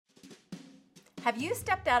Have you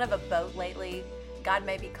stepped out of a boat lately? God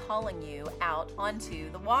may be calling you out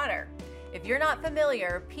onto the water. If you're not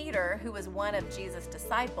familiar, Peter, who was one of Jesus'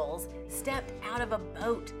 disciples, stepped out of a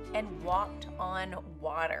boat and walked on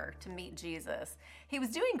water to meet Jesus. He was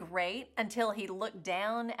doing great until he looked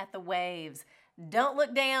down at the waves. Don't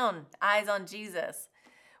look down, eyes on Jesus.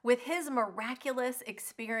 With his miraculous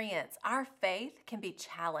experience, our faith can be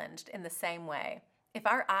challenged in the same way. If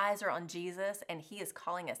our eyes are on Jesus and he is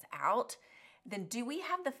calling us out, then do we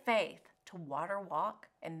have the faith to water walk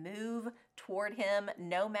and move toward him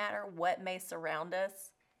no matter what may surround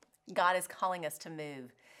us? God is calling us to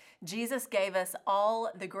move. Jesus gave us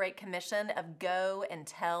all the great commission of go and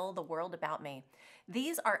tell the world about me.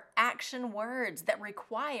 These are action words that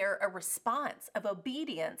require a response of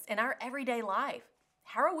obedience in our everyday life.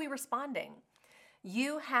 How are we responding?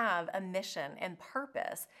 You have a mission and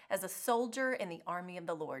purpose as a soldier in the army of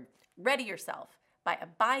the Lord. Ready yourself by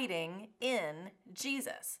abiding in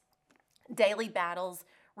Jesus. Daily battles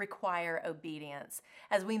require obedience.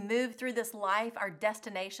 As we move through this life, our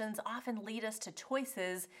destinations often lead us to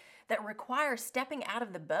choices that require stepping out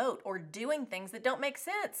of the boat or doing things that don't make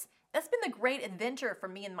sense. That's been the great adventure for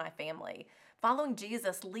me and my family. Following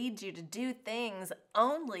Jesus leads you to do things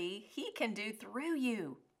only he can do through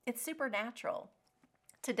you. It's supernatural.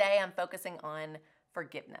 Today, I'm focusing on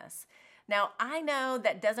forgiveness. Now, I know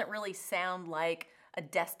that doesn't really sound like a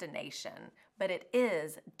destination, but it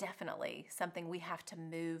is definitely something we have to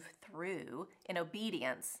move through in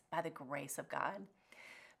obedience by the grace of God.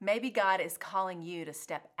 Maybe God is calling you to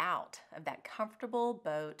step out of that comfortable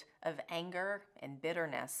boat of anger and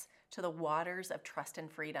bitterness to the waters of trust and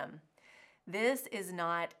freedom. This is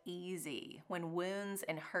not easy when wounds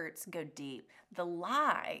and hurts go deep. The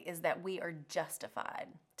lie is that we are justified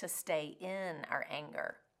to stay in our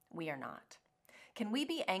anger. We are not. Can we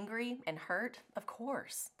be angry and hurt? Of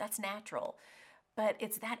course, that's natural. But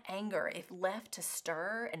it's that anger, if left to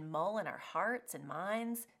stir and mull in our hearts and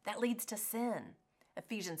minds, that leads to sin.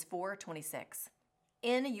 Ephesians 4:26.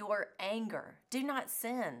 In your anger, do not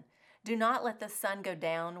sin. Do not let the sun go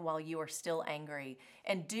down while you are still angry,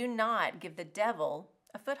 and do not give the devil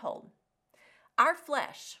a foothold. Our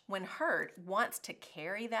flesh, when hurt, wants to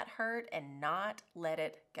carry that hurt and not let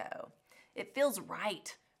it go. It feels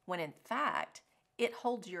right when in fact, it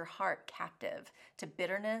holds your heart captive to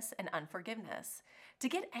bitterness and unforgiveness. To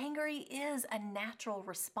get angry is a natural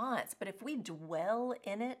response, but if we dwell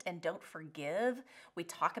in it and don't forgive, we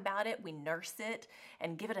talk about it, we nurse it,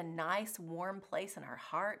 and give it a nice warm place in our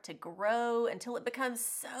heart to grow until it becomes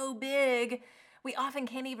so big, we often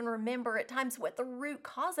can't even remember at times what the root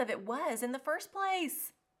cause of it was in the first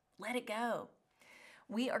place. Let it go.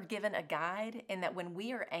 We are given a guide in that when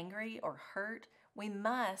we are angry or hurt, we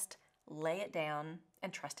must lay it down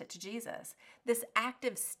and trust it to Jesus. This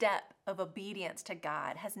active step of obedience to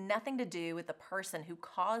God has nothing to do with the person who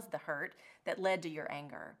caused the hurt that led to your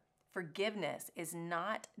anger. Forgiveness is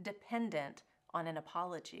not dependent on an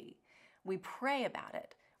apology. We pray about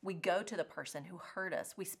it. We go to the person who hurt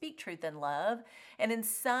us. We speak truth in love. And in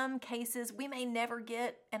some cases, we may never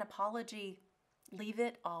get an apology. Leave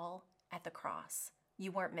it all at the cross.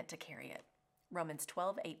 You weren't meant to carry it. Romans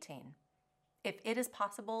 12:18. If it is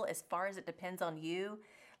possible, as far as it depends on you,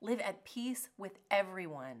 live at peace with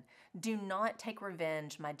everyone. Do not take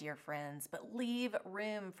revenge, my dear friends, but leave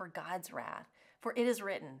room for God's wrath. For it is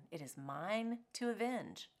written, it is mine to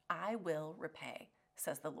avenge. I will repay,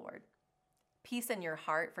 says the Lord. Peace in your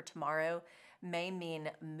heart for tomorrow may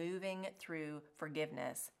mean moving through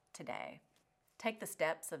forgiveness today. Take the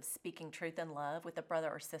steps of speaking truth in love with a brother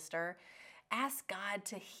or sister. Ask God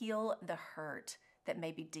to heal the hurt that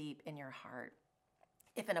may be deep in your heart.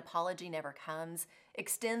 If an apology never comes,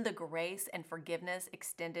 extend the grace and forgiveness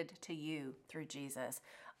extended to you through Jesus.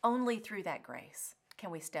 Only through that grace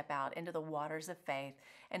can we step out into the waters of faith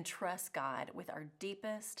and trust God with our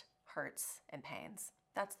deepest hurts and pains.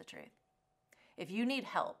 That's the truth. If you need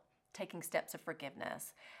help taking steps of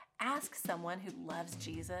forgiveness, ask someone who loves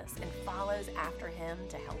Jesus and follows after him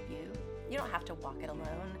to help you. You don't have to walk it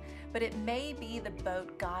alone, but it may be the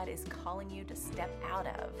boat God is calling you to step out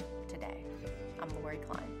of today. I'm Lori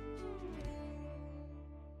Klein.